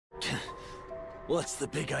What's the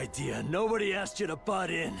big idea? Nobody asked you to butt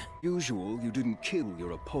in. Usual, you didn't kill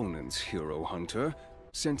your opponents, Hero Hunter.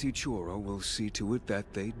 Sentichoro will see to it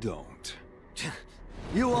that they don't.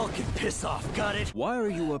 You all can piss off, got it? Why are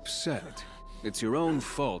you upset? It's your own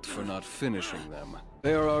fault for not finishing them.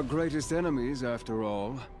 They are our greatest enemies, after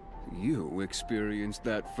all. You experienced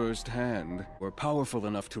that firsthand. We're powerful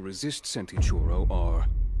enough to resist Sentichoro are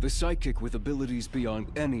the psychic with abilities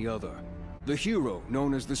beyond any other. The hero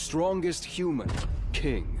known as the strongest human,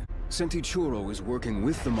 King. Sentichoro is working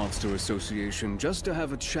with the Monster Association just to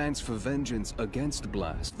have a chance for vengeance against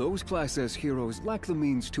Blast. Those Class S heroes lack the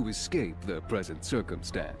means to escape their present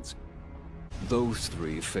circumstance. Those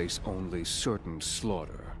three face only certain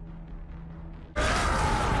slaughter.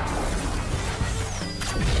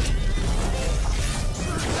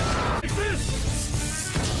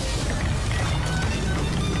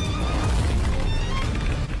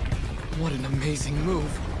 What an amazing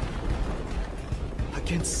move.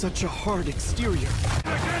 Against such a hard exterior.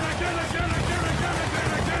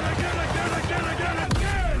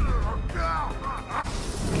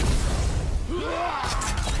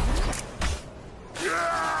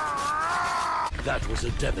 That was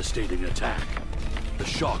a devastating attack. The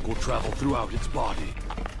shock will travel throughout its body.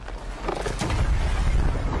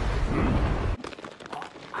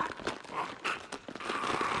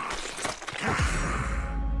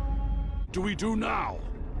 Do we do now?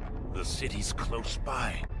 The city's close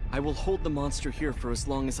by. I will hold the monster here for as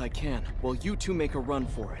long as I can, while you two make a run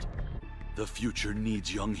for it. The future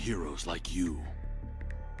needs young heroes like you.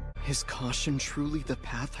 Is caution truly the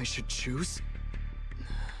path I should choose?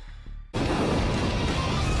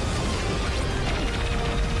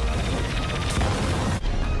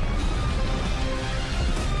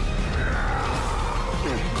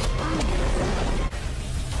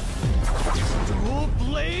 Dual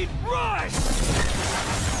Blade Rush!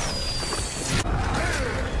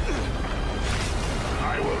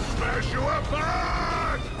 I will smash you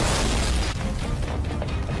apart!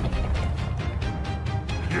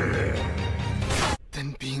 Yeah.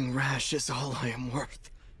 Then being rash is all I am worth.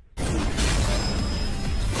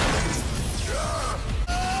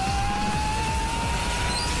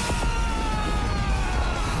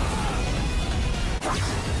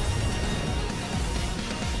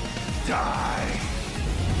 Die!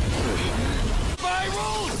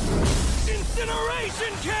 Spiral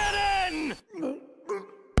Incineration Cannon!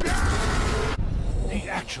 He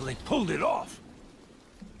actually pulled it off.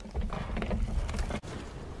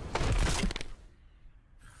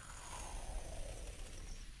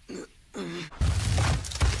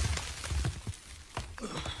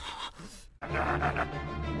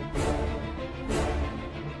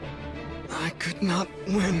 I could not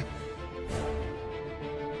win.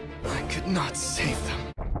 I could not save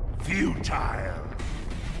them. Futile!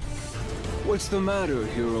 What's the matter,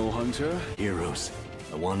 Hero Hunter? Heroes.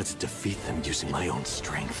 I wanted to defeat them using my own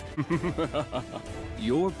strength.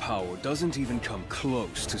 Your power doesn't even come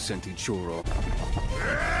close to Sentichoro.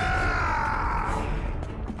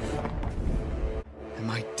 Am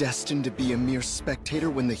I destined to be a mere spectator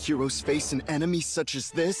when the heroes face an enemy such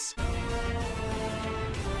as this?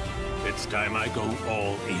 It's time I go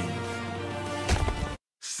all in.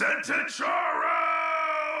 Centipede!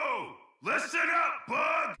 Listen up,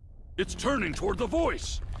 bug! It's turning toward the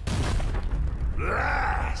voice.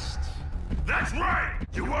 Blast! That's right!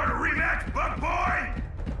 You want a rematch, bug boy?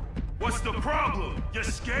 What's the problem? You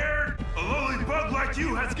scared? A lowly bug like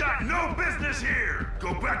you has got no business here!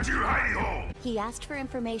 Go back to your hidey hole! He asked for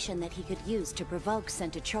information that he could use to provoke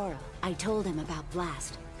Sentichoro. I told him about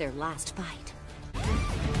Blast, their last fight.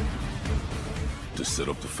 To set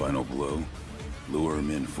up the final blow, lure him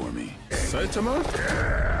in for me. Saitama?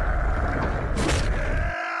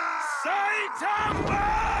 Saitama!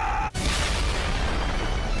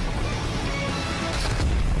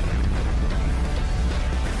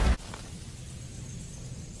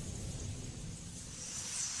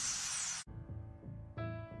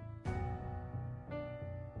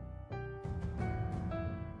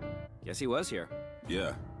 Guess he was here.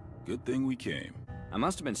 Yeah, good thing we came. I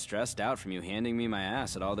must have been stressed out from you handing me my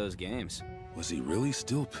ass at all those games. Was he really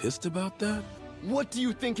still pissed about that? What do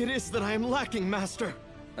you think it is that I am lacking, Master?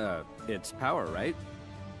 It's power, right?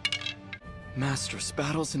 Master's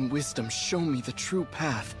battles and wisdom show me the true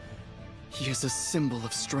path. He is a symbol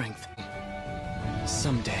of strength.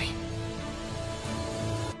 Someday.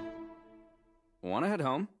 Wanna head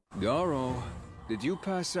home? Garou, did you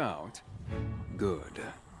pass out? Good.